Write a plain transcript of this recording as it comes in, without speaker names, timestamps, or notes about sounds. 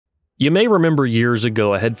You may remember years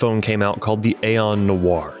ago a headphone came out called the Aeon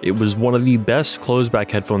Noire. It was one of the best closed-back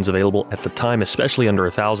headphones available at the time, especially under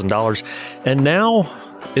 $1,000, and now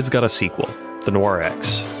it's got a sequel, the Noire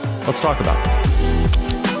X. Let's talk about it.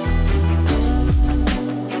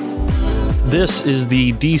 This is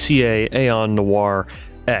the DCA Aeon Noire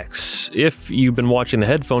X. If you've been watching the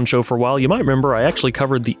headphone show for a while, you might remember I actually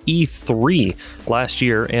covered the E3 last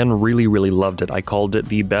year and really loved it. I called it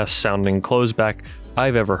the best sounding closeback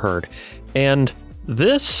I've ever heard. And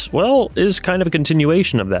this, well, is kind of a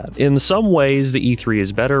continuation of that. In some ways, the E3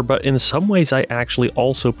 is better, but in some ways, I actually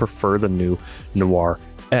also prefer the new Noire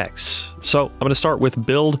X. So I'm going to start with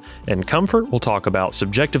build and comfort. We'll talk about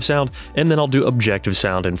subjective sound, and then I'll do objective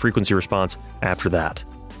sound and frequency response after that.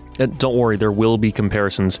 And don't worry, there will be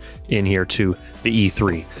comparisons in here to the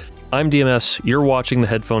E3. I'm DMS, you're watching the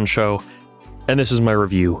headphone show, and this is my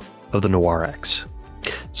review of the Noire X.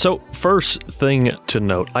 So first thing to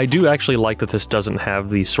note, I do actually like that this doesn't have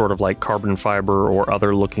these sort of like carbon fiber or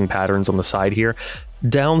other looking patterns on the side here.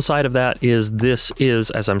 Downside of that is this is,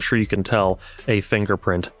 as I'm sure you can tell, a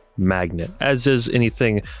fingerprint magnet, as is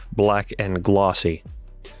anything black and glossy.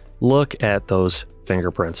 Look at those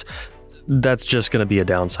fingerprints. That's just going to be a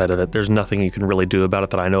downside of it. There's nothing you can really do about it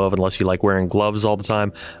that I know of unless you like wearing gloves all the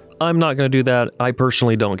time. I'm not going to do that. I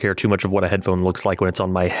personally don't care too much of what a headphone looks like when it's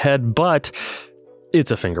on my head, but it's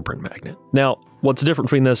a fingerprint magnet. Now, what's different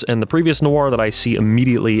between this and the previous Noire that I see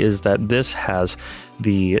immediately is that this has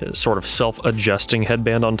the sort of self-adjusting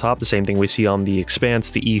headband on top, the same thing we see on the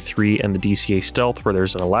Expanse, the E3, and the DCA Stealth, where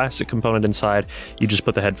there's an elastic component inside. You just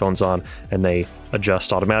put the headphones on and they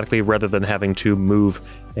adjust automatically rather than having to move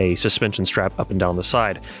a suspension strap up and down the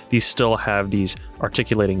side. These still have these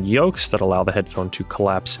articulating yokes that allow the headphone to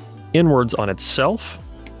collapse inwards on itself.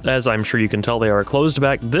 As I'm sure you can tell, they are closed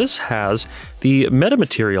back. This has the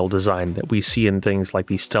metamaterial design that we see in things like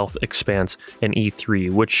the Stealth, Expanse, and E3,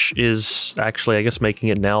 which is actually, I guess, making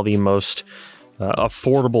it now the most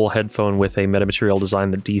affordable headphone with a metamaterial design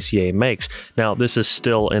that DCA makes. Now, this is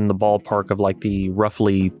still in the ballpark of like the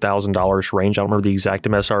roughly $1,000 range. I don't remember the exact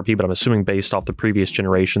MSRP, but I'm assuming based off the previous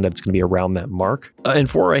generation that it's going to be around that mark. And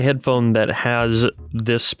for a headphone that has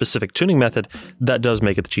this specific tuning method, that does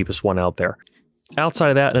make it the cheapest one out there. Outside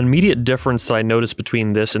of that, an immediate difference that I noticed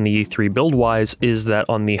between this and the E3 build-wise is that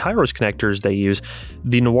on the Hyros connectors they use,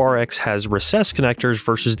 the Noire X has recessed connectors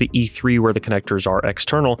versus the E3 where the connectors are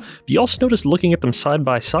external. But you also notice looking at them side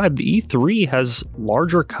by side, the E3 has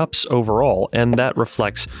larger cups overall, and that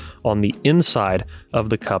reflects on the inside of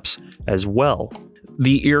the cups as well.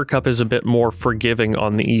 The ear cup is a bit more forgiving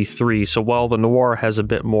on the E3, so while the Noire has a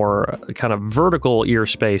bit more kind of vertical ear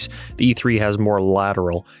space, the E3 has more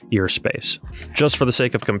lateral ear space. Just for the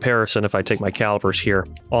sake of comparison, if I take my calipers here,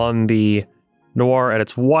 on the Noire at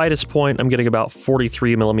its widest point, I'm getting about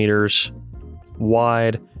 43 millimeters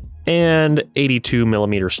wide and 82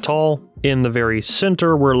 millimeters tall. In the very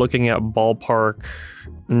center, we're looking at ballpark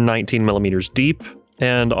 19 millimeters deep.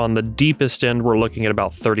 And on the deepest end, we're looking at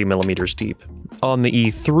about 30 millimeters deep. On the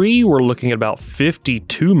E3, we're looking at about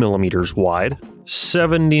 52 millimeters wide,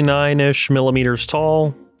 79-ish millimeters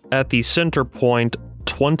tall. At the center point,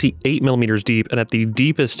 28 millimeters deep, and at the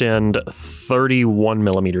deepest end, 31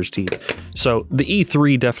 millimeters deep. So the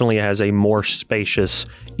E3 definitely has a more spacious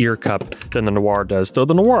ear cup than the Noire does, though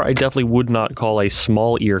the Noire I definitely would not call a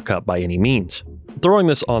small ear cup by any means. Throwing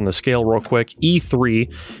this on the scale real quick,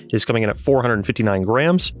 E3 is coming in at 459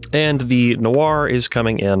 grams, and the Noire is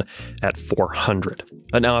coming in at 400.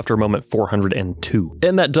 And now after a moment, 402.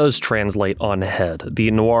 And that does translate on head.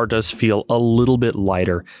 The Noire does feel a little bit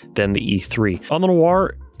lighter than the E3. On the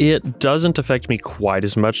Noire, it doesn't affect me quite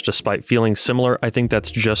as much despite feeling similar. I think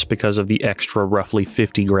that's just because of the extra roughly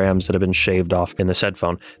 50 grams that have been shaved off in this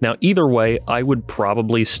headphone. Now, either way, I would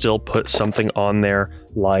probably still put something on there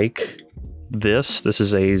like this. This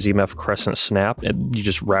is a ZMF Crescent Snap, and you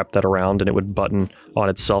just wrap that around and it would button on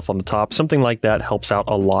itself on the top. Something like that helps out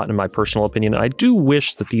a lot in my personal opinion. I do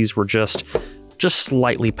wish that these were just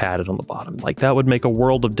slightly padded on the bottom. Like that would make a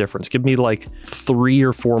world of difference. Give me like 3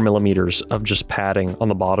 or 4 millimeters of just padding on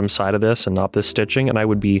the bottom side of this and not this stitching, and I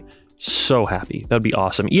would be so happy. That'd be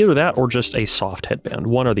awesome. Either that or just a soft headband,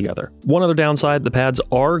 one or the other. One other downside, the pads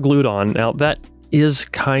are glued on. Now that is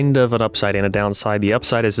kind of an upside and a downside. The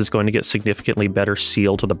upside is it's going to get significantly better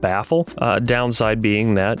seal to the baffle. Downside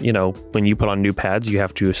being that, you know, when you put on new pads, you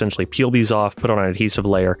have to essentially peel these off, put on an adhesive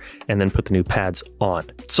layer, and then put the new pads on.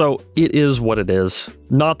 So it is what it is.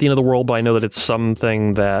 Not the end of the world, but I know that it's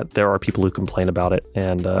something that there are people who complain about it,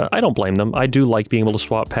 and I don't blame them. I do like being able to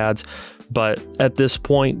swap pads, But at this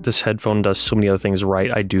point, this headphone does so many other things right,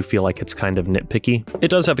 I do feel like it's kind of nitpicky. It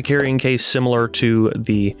does have a carrying case similar to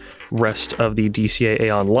the rest of the DCA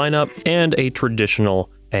Aeon lineup, and a traditional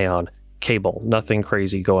Aeon cable. Nothing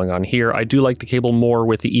crazy going on here. I do like the cable more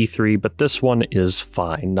with the E3, but this one is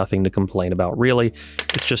fine. Nothing to complain about, really.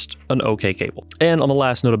 It's just an okay cable. And on the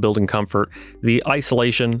last note of building comfort, the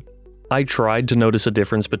isolation, I tried to notice a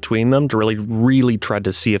difference between them, to really tried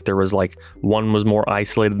to see if there was like one was more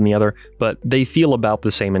isolated than the other, but they feel about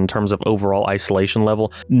the same in terms of overall isolation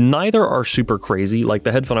level. Neither are super crazy. Like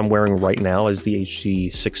the headphone I'm wearing right now is the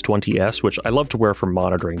HD620S, which I love to wear for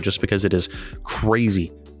monitoring just because it is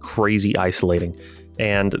crazy isolating.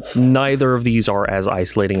 And neither of these are as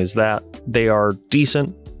isolating as that. They are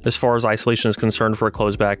decent as far as isolation is concerned for a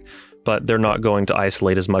closed back, but they're not going to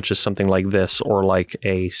isolate as much as something like this or like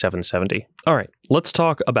a 770. All right, let's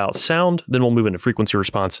talk about sound, then we'll move into frequency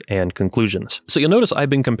response and conclusions. So you'll notice I've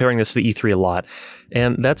been comparing this to the E3 a lot,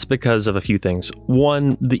 and that's because of a few things.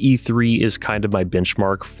 One, the E3 is kind of my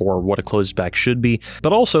benchmark for what a closed back should be,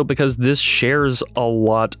 but also because this shares a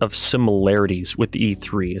lot of similarities with the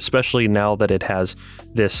E3, especially now that it has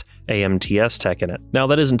this AMTS tech in it. Now,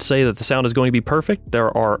 that isn't to say that the sound is going to be perfect.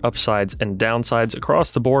 There are upsides and downsides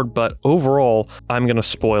across the board, but overall, I'm going to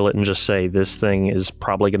spoil it and just say this thing is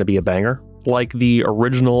probably going to be a banger. Like the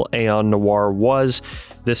original Aeon Noire was,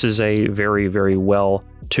 this is a very well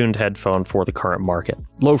tuned headphone for the current market.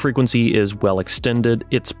 Low frequency is well extended.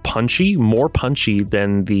 It's punchy, more punchy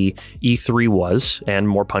than the E3 was, and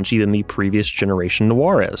more punchy than the previous generation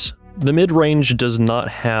Noire is. The mid-range does not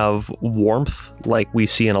have warmth like we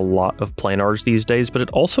see in a lot of planars these days, but it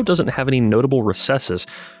also doesn't have any notable recesses,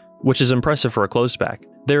 which is impressive for a closed back.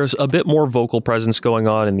 There's a bit more vocal presence going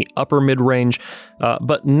on in the upper mid-range,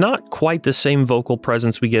 but not quite the same vocal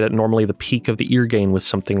presence we get at normally the peak of the ear gain with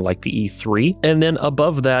something like the E3. And then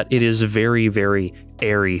above that, it is very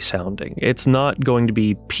airy sounding. It's not going to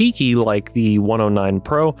be peaky like the 109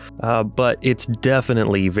 Pro, but it's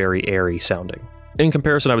definitely very airy sounding. In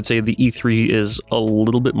comparison, I would say the E3 is a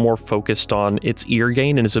little bit more focused on its ear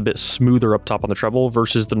gain and is a bit smoother up top on the treble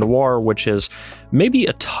versus the Noire, which is maybe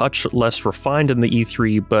a touch less refined than the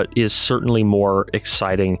E3, but is certainly more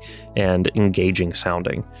exciting and engaging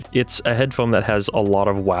sounding. It's a headphone that has a lot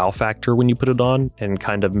of wow factor when you put it on and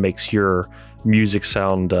kind of makes your music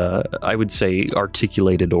sound, I would say,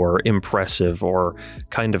 articulated or impressive or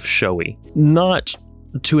kind of showy. Not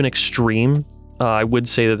to an extreme. I would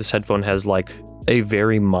say that this headphone has like a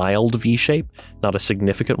very mild V-shape, not a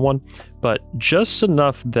significant one, but just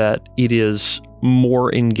enough that it is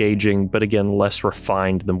more engaging, but again, less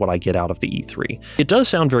refined than what I get out of the E3. It does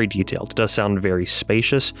sound very detailed. It does sound very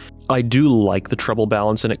spacious. I do like the treble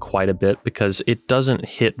balance in it quite a bit because it doesn't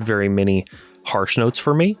hit very many harsh notes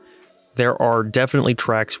for me. There are definitely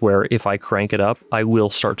tracks where if I crank it up, I will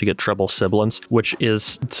start to get treble sibilance, which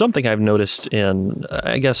is something I've noticed in,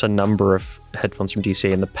 I guess, a number of headphones from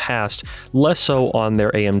DCA in the past, less so on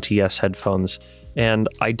their AMTS headphones. And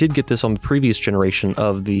I did get this on the previous generation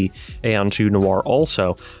of the Aeon 2 Noire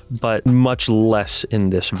also, but much less in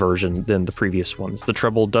this version than the previous ones. The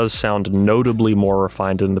treble does sound notably more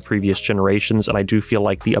refined than the previous generations, and I do feel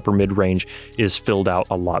like the upper mid-range is filled out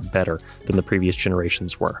a lot better than the previous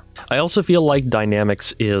generations were. I also feel like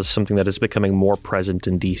dynamics is something that is becoming more present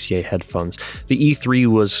in DCA headphones. The E3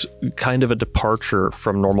 was kind of a departure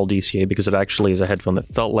from normal DCA because it actually is a headphone that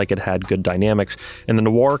felt like it had good dynamics, and the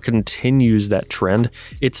Noire continues that trend.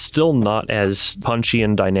 It's still not as punchy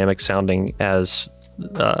and dynamic sounding as,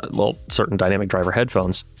 well, certain dynamic driver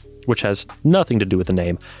headphones, which has nothing to do with the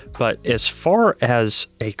name. But as far as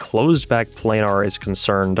a closed back planar is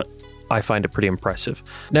concerned, I find it pretty impressive.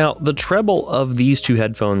 Now, the treble of these two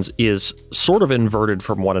headphones is sort of inverted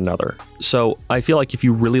from one another. So I feel like if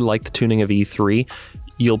you really like the tuning of E3,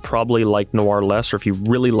 you'll probably like Noire less, or if you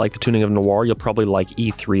really like the tuning of Noire, you'll probably like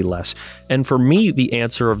E3 less. And for me, the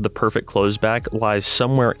answer of the perfect closed back lies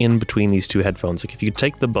somewhere in between these two headphones. Like if you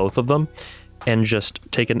take the both of them and just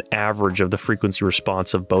take an average of the frequency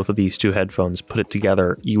response of both of these two headphones, put it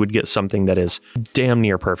together, you would get something that is damn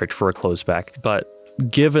near perfect for a closed back. But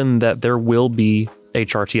given that there will be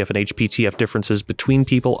HRTF and HPTF differences between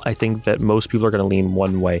people, I think that most people are going to lean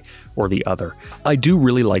one way or the other. I do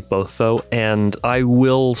really like both though, and I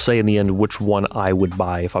will say in the end which one I would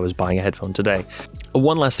buy if I was buying a headphone today.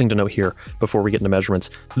 One last thing to note here before we get into measurements.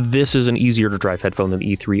 This is an easier to drive headphone than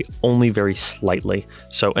the E3, only very slightly.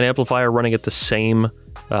 So an amplifier running at the same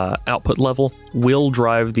output level will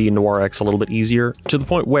drive the Noire X a little bit easier, to the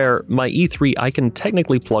point where my E3, I can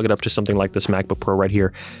technically plug it up to something like this MacBook Pro right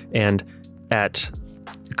here, and at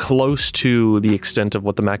close to the extent of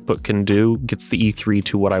what the MacBook can do, gets the E3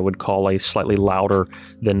 to what I would call a slightly louder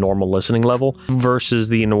than normal listening level, versus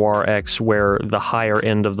the Noire X, where the higher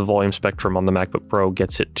end of the volume spectrum on the MacBook Pro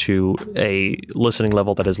gets it to a listening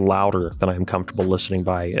level that is louder than I am comfortable listening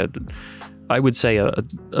by. I would say a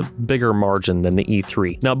bigger margin than the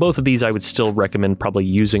E3. Now, both of these I would still recommend probably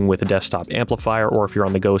using with a desktop amplifier, or if you're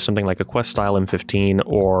on the go, something like a Quest Style M15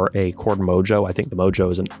 or a Cord Mojo. I think the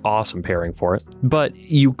Mojo is an awesome pairing for it. But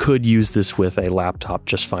you could use this with a laptop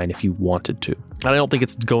just fine if you wanted to. And I don't think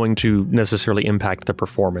it's going to necessarily impact the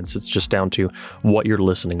performance. It's just down to what your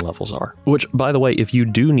listening levels are. Which, by the way, if you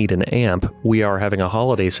do need an amp, we are having a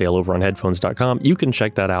holiday sale over on headphones.com. You can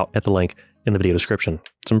check that out at the link in the video description.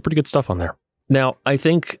 Some pretty good stuff on there. Now, I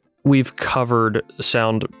think we've covered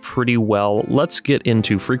sound pretty well. Let's get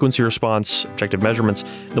into frequency response, objective measurements,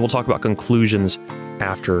 and then we'll talk about conclusions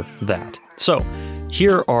after that. So,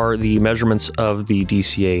 here are the measurements of the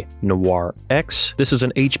DCA Noire X. This is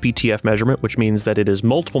an HPTF measurement, which means that it is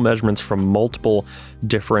multiple measurements from multiple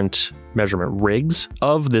different measurement rigs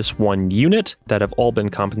of this one unit that have all been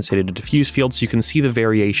compensated to diffuse fields, so you can see the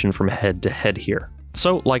variation from head to head here.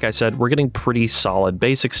 So, like I said, we're getting pretty solid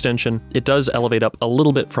bass extension. It does elevate up a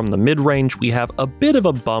little bit from the mid-range. We have a bit of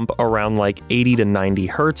a bump around like 80 to 90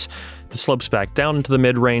 hertz. It slopes back down into the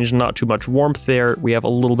mid-range, not too much warmth there. We have a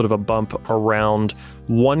little bit of a bump around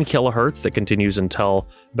 1 kilohertz that continues until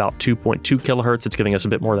about 2.2 kilohertz. It's giving us a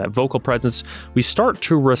bit more of that vocal presence. We start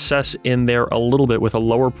to recess in there a little bit, with a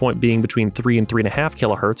lower point being between 3 and 3.5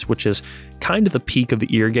 kilohertz, which is kind of the peak of the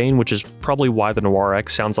ear gain, which is probably why the Noire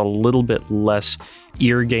X sounds a little bit less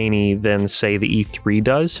ear gainy than, say, the E3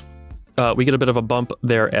 does. We get a bit of a bump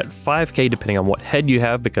there at 5K, depending on what head you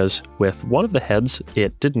have, because with one of the heads,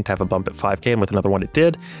 it didn't have a bump at 5K, and with another one, it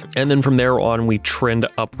did. And then from there on, we trend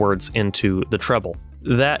upwards into the treble.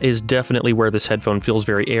 That is definitely where this headphone feels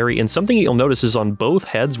very airy, and something you'll notice is on both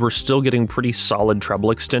heads, we're still getting pretty solid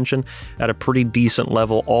treble extension at a pretty decent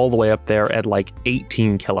level, all the way up there at like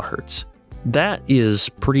 18 kilohertz. That is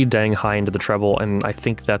pretty dang high into the treble, and I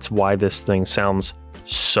think that's why this thing sounds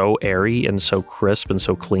so airy and so crisp and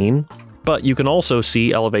so clean. But you can also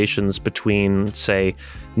see elevations between, say,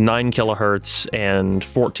 9 kilohertz and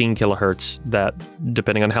 14 kilohertz that,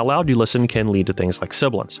 depending on how loud you listen, can lead to things like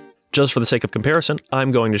sibilance. Just for the sake of comparison,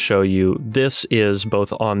 I'm going to show you, this is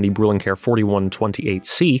both on the Brüel & Kjær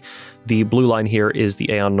 4128C. The blue line here is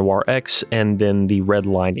the Aeon Noire X, and then the red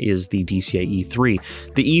line is the DCA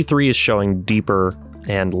E3. The E3 is showing deeper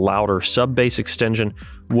and louder sub-bass extension,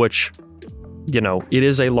 which, you know, it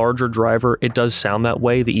is a larger driver. It does sound that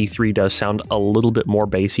way. The E3 does sound a little bit more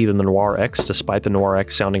bassy than the Noire X, despite the Noire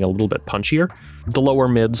X sounding a little bit punchier. The lower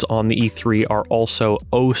mids on the E3 are also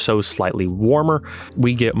oh so slightly warmer.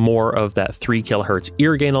 We get more of that 3 kilohertz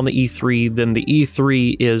ear gain on the E3, then the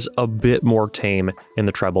E3 is a bit more tame in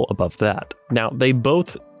the treble above that. Now, they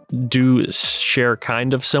both do share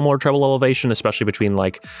kind of similar treble elevation, especially between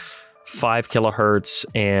like 5 kilohertz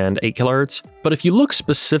and 8 kilohertz. But if you look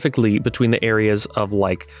specifically between the areas of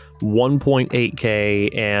like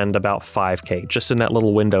 1.8K and about 5K, just in that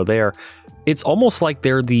little window there, it's almost like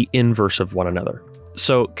they're the inverse of one another.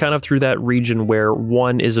 So kind of through that region where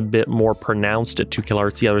one is a bit more pronounced at 2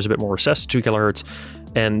 kilohertz, the other is a bit more recessed at 2 kilohertz,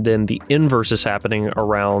 and then the inverse is happening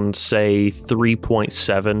around, say,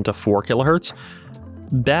 3.7 to 4 kilohertz.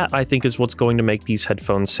 That, I think, is what's going to make these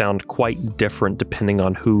headphones sound quite different depending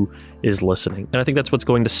on who is listening. And I think that's what's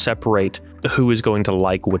going to separate who is going to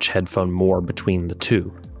like which headphone more between the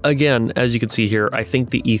two. Again, as you can see here, I think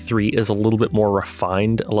the E3 is a little bit more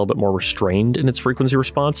refined, a little bit more restrained in its frequency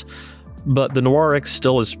response, but the Noire X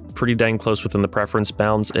still is pretty dang close within the preference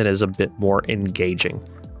bounds and is a bit more engaging.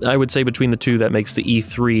 I would say between the two, that makes the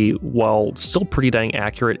E3, while still pretty dang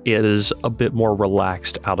accurate, it is a bit more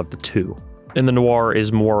relaxed out of the two. And the Noire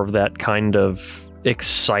is more of that kind of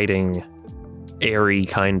exciting, airy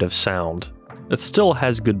kind of sound. It still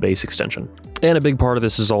has good bass extension. And a big part of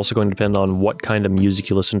this is also going to depend on what kind of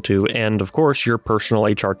music you listen to, and of course your personal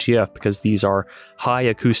HRTF, because these are high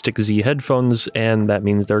acoustic Z headphones, and that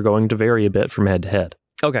means they're going to vary a bit from head to head.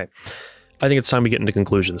 Okay, I think it's time we get into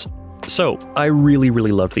conclusions. So, I really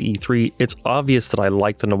loved the E3. It's obvious that I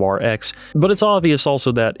like the Noire X, but it's obvious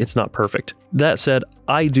also that it's not perfect. That said,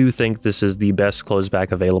 I do think this is the best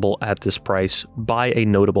closeback available at this price by a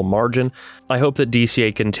notable margin. I hope that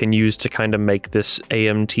DCA continues to kind of make this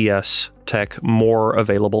AMTS tech more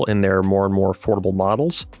available in their more and more affordable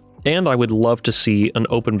models. And I would love to see an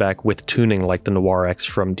open back with tuning like the Noire X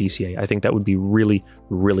from DCA. I think that would be really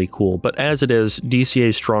cool. But as it is,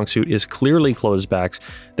 DCA's strong suit is closed backs.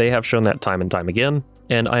 They have shown that time and time again.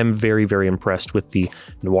 and I'm very, very impressed with the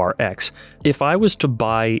Noire X. If I was to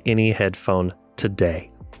buy any headphone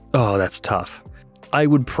today, oh, that's tough. I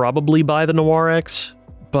would probably buy the Noire X,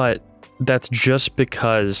 but that's just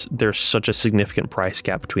because there's such a significant price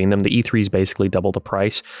gap between them. The E3 is basically double the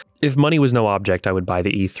price. If money was no object, I would buy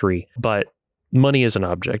the E3, but money is an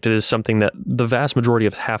object. It is something that the vast majority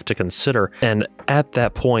of us have to consider, and at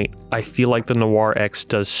that point, I feel like the Noire X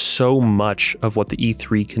does so much of what the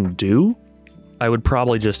E3 can do. I would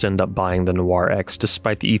probably just end up buying the Noire X,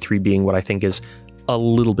 despite the E3 being what I think is a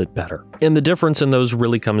little bit better. And the difference in those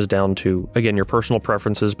really comes down to, again, your personal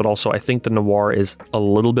preferences, but also I think the Noire is a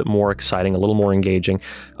little bit more exciting, a little more engaging.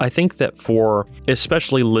 I think that for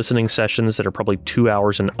especially listening sessions that are probably 2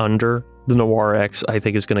 hours and under, the Noire X, I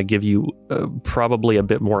think, is going to give you probably a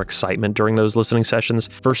bit more excitement during those listening sessions,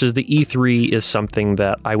 versus the E3 is something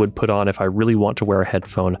that I would put on if I really want to wear a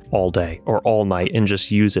headphone all day or all night and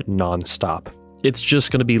just use it nonstop. It's just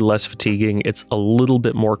going to be less fatiguing, it's a little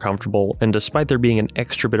bit more comfortable, and despite there being an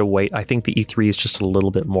extra bit of weight, I think the E3 is just a little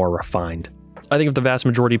bit more refined. I think of the vast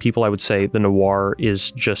majority of people, I would say the Noire is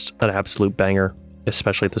just an absolute banger,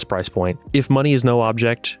 especially at this price point. If money is no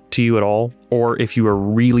object to you at all, or if you are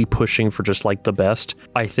really pushing for just like the best,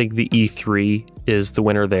 I think the E3 is the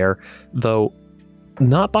winner there, though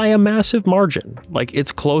not by a massive margin. Like,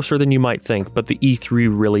 it's closer than you might think, but the E3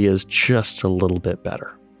 really is just a little bit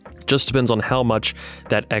better. Just depends on how much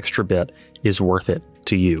that extra bit is worth it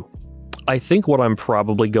to you. I think what I'm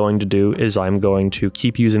probably going to do is I'm going to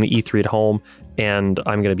keep using the E3 at home, and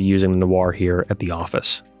I'm going to be using the Noire here at the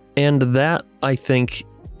office. And that, I think,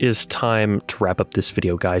 is time to wrap up this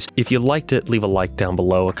video, guys. If you liked it, leave a like down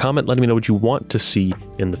below, a comment letting me know what you want to see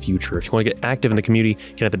in the future. If you want to get active in the community,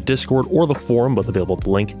 you can have the Discord or the forum, both available at the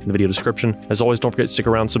link in the video description. As always, don't forget to stick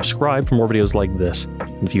around, subscribe for more videos like this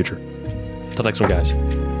in the future. Till next one, guys.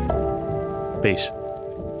 Peace.